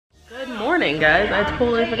morning, guys. I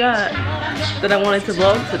totally forgot that I wanted to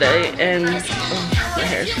vlog today, and my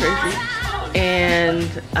hair is crazy.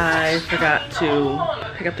 And I forgot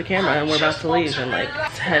to pick up the camera, and we're about to leave in like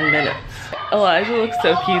 10 minutes. Elijah looks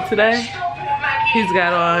so cute today. He's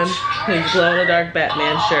got on his glow-in-the-dark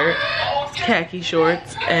Batman shirt, khaki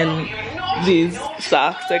shorts, and these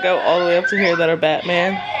socks that go all the way up to here that are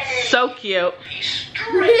Batman. So cute.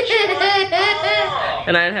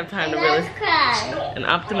 And I didn't have time to really. An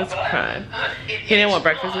Optimus Prime. He didn't want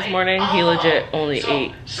breakfast this morning. He legit only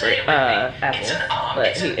ate apples,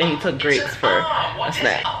 but he took grapes for a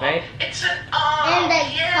snack, right? And the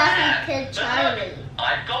Coffee Kid Charlie.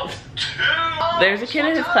 There's a kid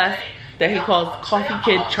in his class that he calls Coffee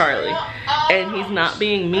Kid Charlie, and he's not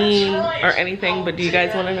being mean or anything. But do you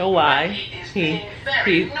guys want to know why he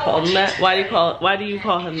called him that? Why do you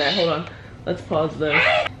call him that? Hold on, let's pause this.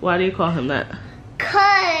 Why do you call him that?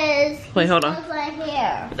 Cause wait, hold on. He smells my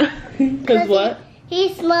hair. Cause what?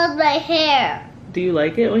 He smells my hair. Do you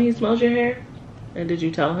like it when he smells your hair? And did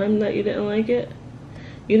you tell him that you didn't like it?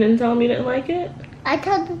 You didn't tell him you didn't like it? I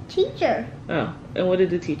told the teacher. Oh, and what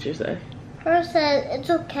did the teacher say? Her said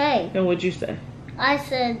it's okay. And what'd you say? I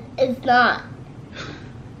said it's not.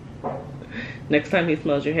 Next time he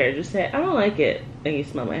smells your hair, just say, I don't like it, and you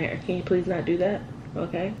smell my hair. Can you please not do that?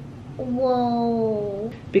 Okay?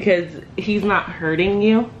 Whoa. Because he's not hurting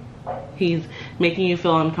you. He's making you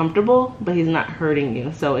feel uncomfortable, but he's not hurting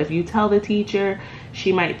you. So if you tell the teacher,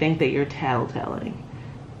 she might think that you're tattletelling.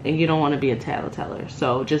 And you don't want to be a tattleteller.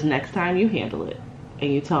 So just next time you handle it.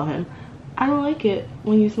 And you tell him, I don't like it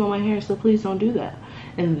when you smell my hair, so please don't do that.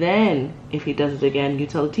 And then if he does it again, you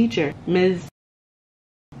tell the teacher, Ms.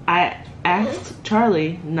 I asked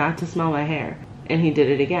Charlie not to smell my hair, and he did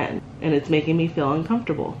it again, and it's making me feel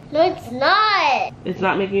uncomfortable. No, it's not. It's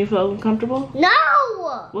not making you feel uncomfortable? No.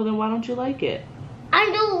 Well, then why don't you like it? I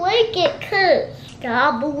don't like it because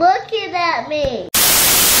stop looking at me.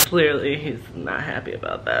 Clearly, he's not happy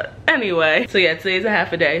about that. Anyway, so yeah, today's a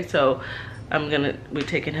half a day, so we're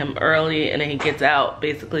taking him early, and then he gets out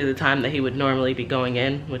basically the time that he would normally be going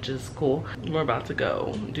in, which is cool. We're about to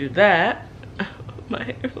go do that. My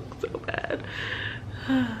hair looks so bad.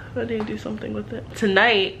 I need to do something with it.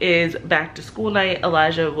 Tonight is back to school night.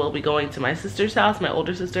 Elijah will be going to my sister's house, my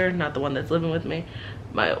older sister, not the one that's living with me.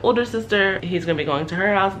 My older sister, he's gonna be going to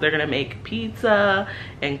her house. They're gonna make pizza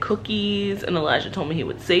and cookies, and Elijah told me he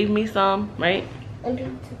would save me some, right? And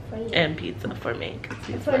pizza for you. And pizza for me.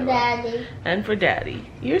 For Daddy. And for Daddy.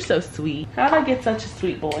 You're so sweet. How'd I get such a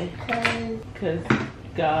sweet boy? Cause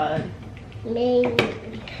God. Me.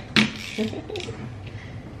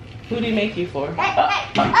 Who did he make you for? He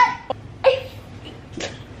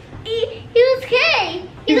was okay.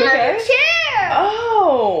 He's on okay? the chair.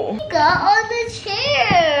 Oh. He got on the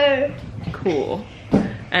chair. Cool.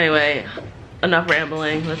 Anyway, enough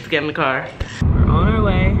rambling. Let's get in the car. We're on our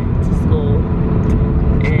way to school.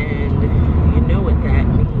 And you know what that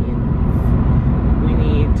means. We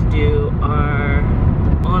need to do our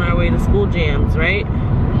on our way to school jams, right?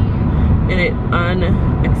 And it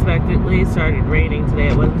unexpectedly started raining today.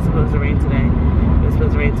 It wasn't supposed to rain today. It was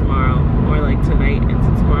supposed to rain tomorrow, or like tonight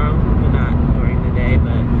into tomorrow, but not during the day,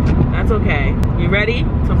 but that's okay. You ready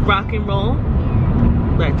to rock and roll?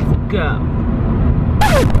 Let's go.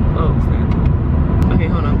 Oh, snap. Okay,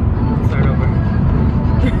 hold on. Let's start over.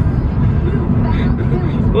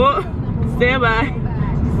 Whoa, stand by.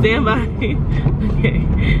 Stand by. Okay,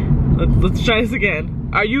 let's try this again.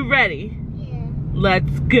 Are you ready? Yeah.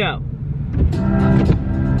 Let's go.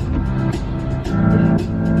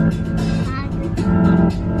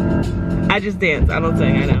 I just dance, I don't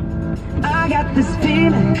sing, I know. I got this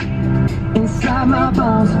feeling inside my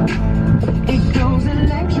bones. It goes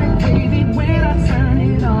electric, baby, when I turn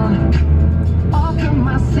it on. Off from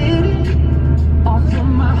my city, off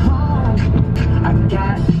from my home. I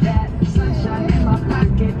got that sunshine in my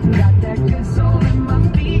pocket, got that good soul in my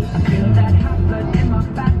feet. I feel that hot blood in my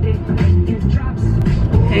body when it drops.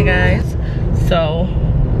 Hey guys, so,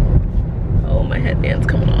 oh, my headband's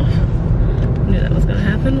coming off. I knew that was gonna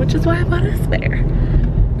happen, which is why I bought a spare.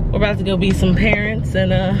 We're about to go be some parents,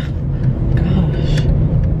 and gosh,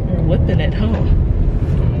 we're whipping it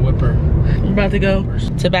home. Whipper. We're about to go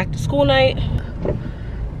to back to school night.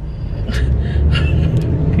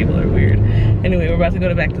 People are weird. Anyway, we're about to go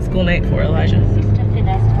to back to school night for Elijah.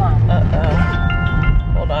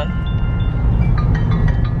 Hold on.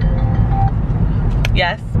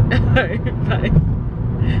 Yes. Alright, bye.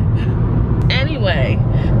 Anyway,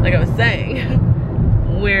 like I was saying,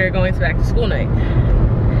 we're going to back to school night.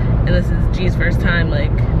 And this is G's first time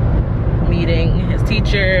like meeting his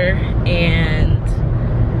teacher and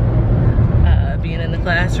being in the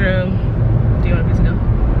classroom. You want a piece of gum?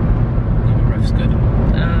 Yeah, my breath's good.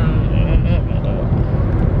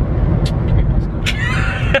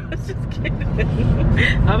 I was just kidding.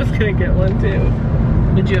 I was gonna get one too,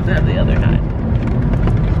 but you have to have the other kind.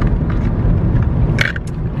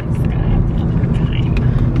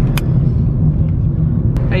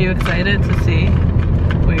 Are you excited to see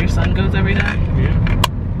where your son goes every day? Yeah.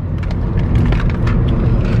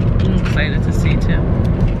 I'm excited to see too.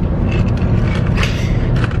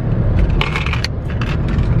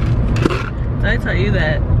 Did I tell you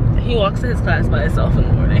that he walks to his class by himself in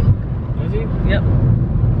the morning? Does he? Yep.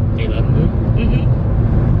 You let him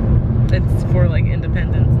do? It's for like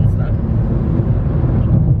independence and stuff.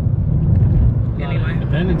 Anyway.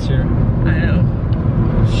 Independence here. I know.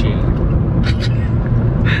 Shit.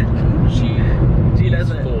 She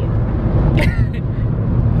doesn't. 4.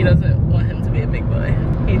 He doesn't want him to be a big boy.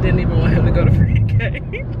 He didn't even want him to go to pre-K.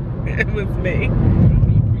 It was me.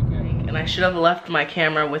 And I should have left my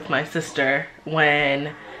camera with my sister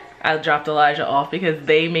when I dropped Elijah off because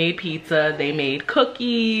they made pizza, they made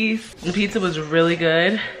cookies. The pizza was really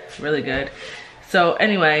good, really good. So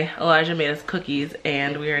anyway, Elijah made us cookies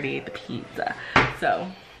and we already ate the pizza.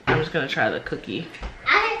 So I'm just gonna try the cookie.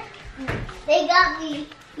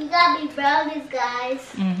 You got me brownies,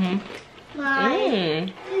 guys.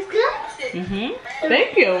 It's good.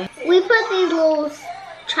 Thank you. We put these little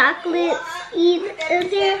chocolates in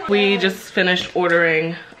here. We just finished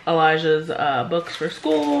ordering Elijah's books for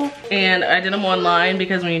school, and I did them online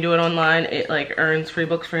because when you do it online, it like earns free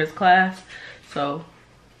books for his class. So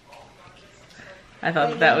I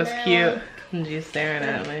thought that was cute. And he's staring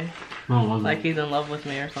at me like he's in love with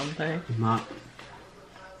me or something. Not.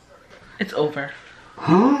 It's over.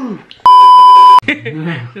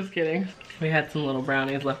 Just kidding. We had some little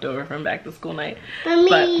brownies left over from back to school night.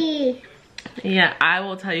 But yeah, I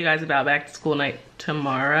will tell you guys about back to school night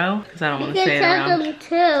tomorrow because I don't want to stay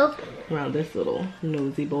around this little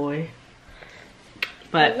nosy boy.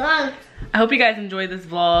 But I hope you guys enjoyed this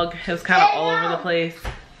vlog. It was kind of all over the place,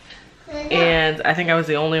 and I think I was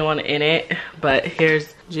the only one in it. But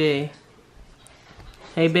here's G.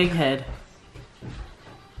 Hey, big head.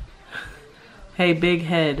 Hey, big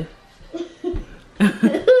head.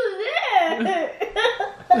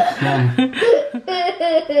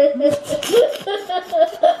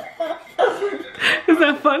 Is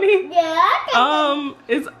that funny? Yeah.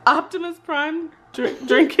 Is Optimus Prime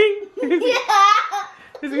drinking?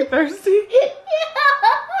 Is he thirsty?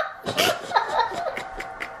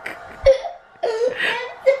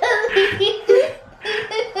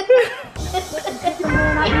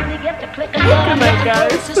 Good night,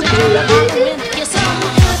 guys.